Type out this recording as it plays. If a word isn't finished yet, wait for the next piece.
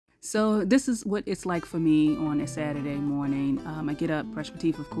So this is what it's like for me on a Saturday morning. I get up, brush my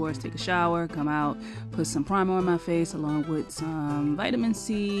teeth, of course, take a shower, come out, put some primer on my face along with some vitamin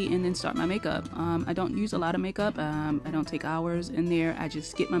C, and then start my makeup. I don't use a lot of makeup. I don't take hours in there. I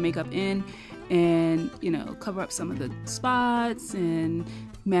just get my makeup in and, you know, cover up some of the spots and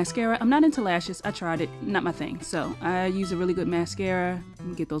mascara. I'm not into lashes. I tried it, not my thing. So I use a really good mascara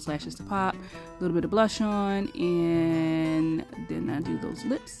and get those lashes to pop, a little bit of blush on, and then I do those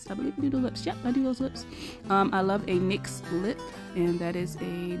lips. I believe I do the lips. Yep, I do those lips. I love a NYX lip, and that is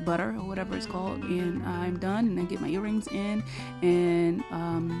a butter or whatever it's called, and I'm done. And I get my earrings in, and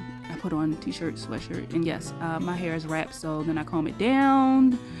I put on t-shirt, sweatshirt, and yes, my hair is wrapped, so then I comb it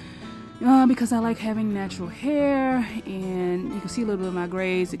down because I like having natural hair, and you can see a little bit of my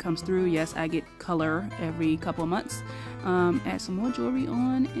grays. It comes through. Yes, I get color every couple of months. Add some more jewelry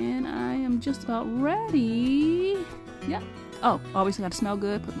on, and I am just about ready. Yep. Oh, always got to smell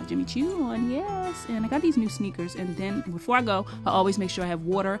good. Put my Jimmy Choo on, yes. And I got these new sneakers. And then before I go, I always make sure I have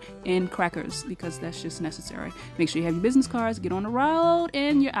water and crackers because that's just necessary. Make sure you have your business cards, get on the road,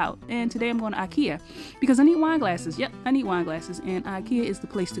 and you're out. And today I'm going to IKEA because I need wine glasses. Yep, I need wine glasses. And IKEA is the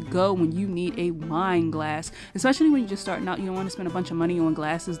place to go when you need a wine glass, especially when you're just starting out. You don't want to spend a bunch of money on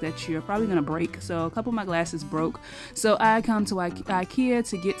glasses that you're probably going to break. So a couple of my glasses broke. So I come to IKEA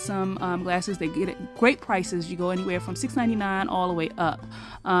to get some glasses. They get at great prices. You go anywhere from $6.99 all the way up,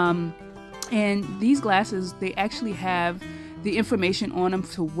 and these glasses, they actually have the information on them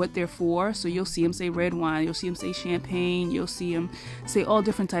to what they're for. So you'll see them say red wine, you'll see them say champagne, you'll see them say all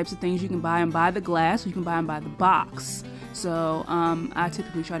different types of things. You can buy them by the glass, or you can buy them by the box. So I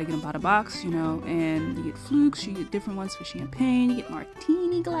typically try to get them by the box, you know, and you get flukes, you get different ones for champagne, you get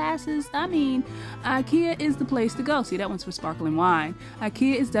martini glasses. I mean, IKEA is the place to go. See, that one's for sparkling wine.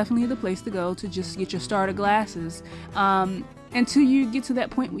 IKEA is definitely the place to go to just get your starter glasses. Until you get to that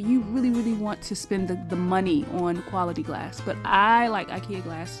point where you really want to spend the money on quality glass. But I like IKEA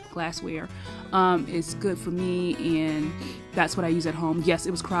glassware. It's good for me, and that's what I use at home. Yes,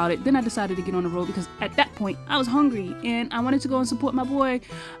 it was crowded. Then I decided to get on the road because at that point I was hungry and I wanted to go and support my boy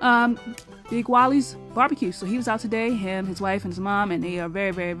Big Wally's barbecue. So he was out today, him, his wife, and his mom, and they are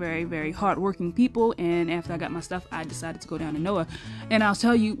very hardworking people. And after I got my stuff, I decided to go down to Noah, and I'll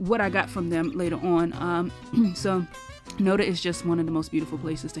tell you what I got from them later on. So Noda is just one of the most beautiful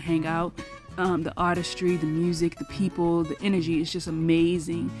places to hang out. The artistry, the music, the people, the energy is just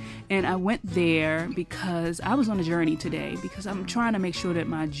amazing. And I went there because I was on a journey today, because I'm trying to make sure that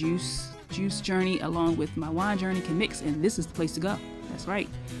my juice journey along with my wine journey can mix, and this is the place to go. That's right,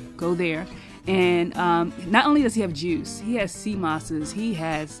 go there. And not only does he have juice, he has sea mosses, he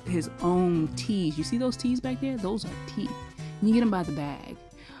has his own teas. You see those teas back there? Those are tea. You get them by the bag.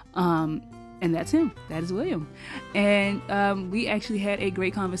 And that's him. That is William. And we actually had a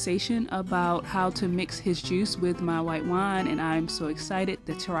great conversation about how to mix his juice with my white wine, and I'm so excited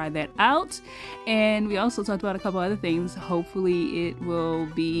to try that out. And we also talked about a couple other things. Hopefully it will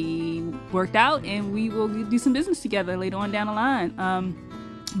be worked out and we will do some business together later on down the line.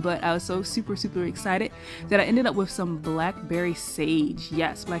 But I was so super excited that I ended up with some blackberry sage.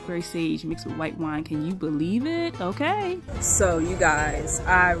 Yes, blackberry sage mixed with white wine. Can you believe it? Okay. So you guys,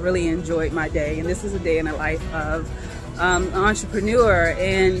 I really enjoyed my day, and this is a day in the life of an entrepreneur,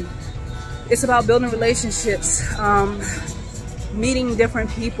 and it's about building relationships, meeting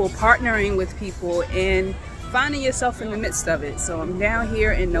different people, partnering with people, and finding yourself in the midst of it. So I'm down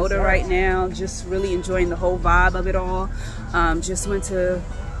here in Noda right now, just really enjoying the whole vibe of it all. Just went to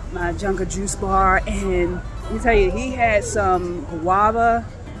my Junker juice bar, and let me tell you, he had some guava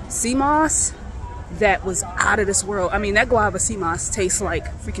sea moss that was out of this world. I mean, that guava sea moss tastes like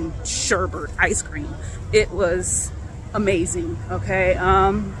freaking sherbet ice cream. It was amazing. Okay,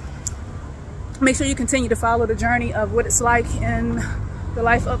 make sure you continue to follow the journey of what it's like in the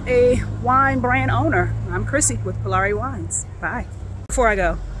life of a wine brand owner. I'm Chrissy with Parlare Wines. Bye. Before I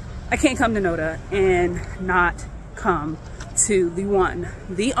go, I can't come to Noda and not come to the one,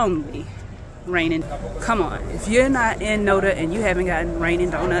 the only Rainin'. Come on, if you're not in Noda and you haven't gotten Rainin'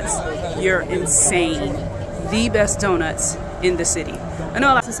 Donuts, you're insane. The best donuts in the city. I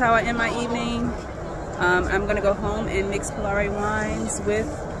know this is how I end my evening. I'm gonna go home and mix Parlare Wines with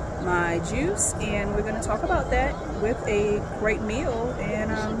my juice, and we're gonna talk about that with a great meal.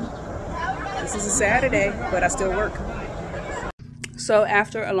 And this is a Saturday, but I still work. So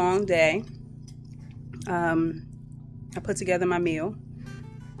after a long day, I put together my meal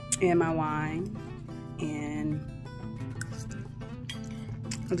and my wine, and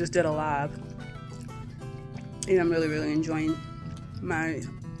I just did a live, and I'm really enjoying my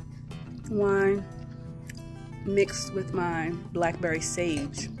wine mixed with my blackberry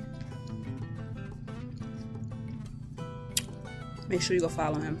sage. make sure you go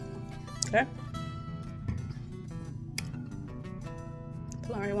follow him. Okay?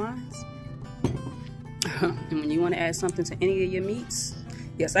 Parlare Wines. And when you want to add something to any of your meats,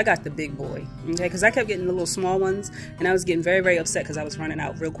 yes, I got the big boy. Okay, because I kept getting the little small ones, and I was getting very, very upset because I was running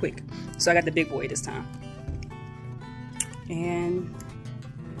out real quick. So I got the big boy this time. And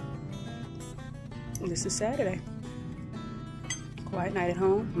this is Saturday. Quiet night at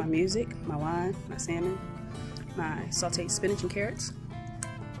home. My music, my wine, my salmon, my sauteed spinach and carrots.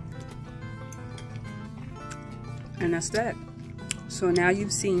 And that's that. So now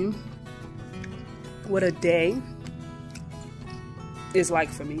you've seen what a day is like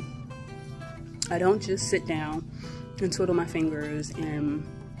for me. I don't just sit down and twiddle my fingers and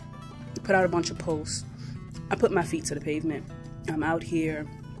put out a bunch of posts. I put my feet to the pavement. I'm out here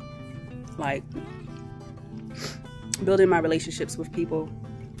like building my relationships with people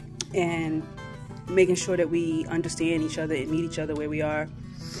and making sure that we understand each other and meet each other where we are,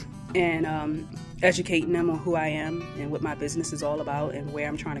 and educating them on who I am and what my business is all about and where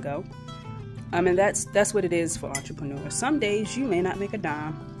I'm trying to go. And that's what it is for entrepreneurs. Some days you may not make a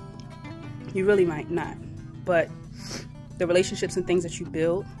dime. You really might not. But the relationships and things that you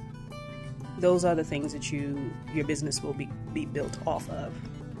build, those are the things that your business will be built off of.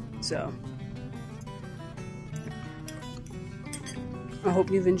 So I hope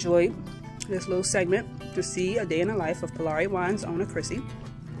you've enjoyed this little segment to see a day in the life of Parlare Wines owner Chrissy.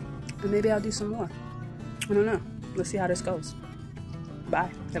 And maybe I'll do some more. I don't know. Let's see how this goes.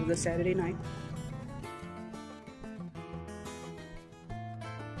 Bye. Have a good Saturday night.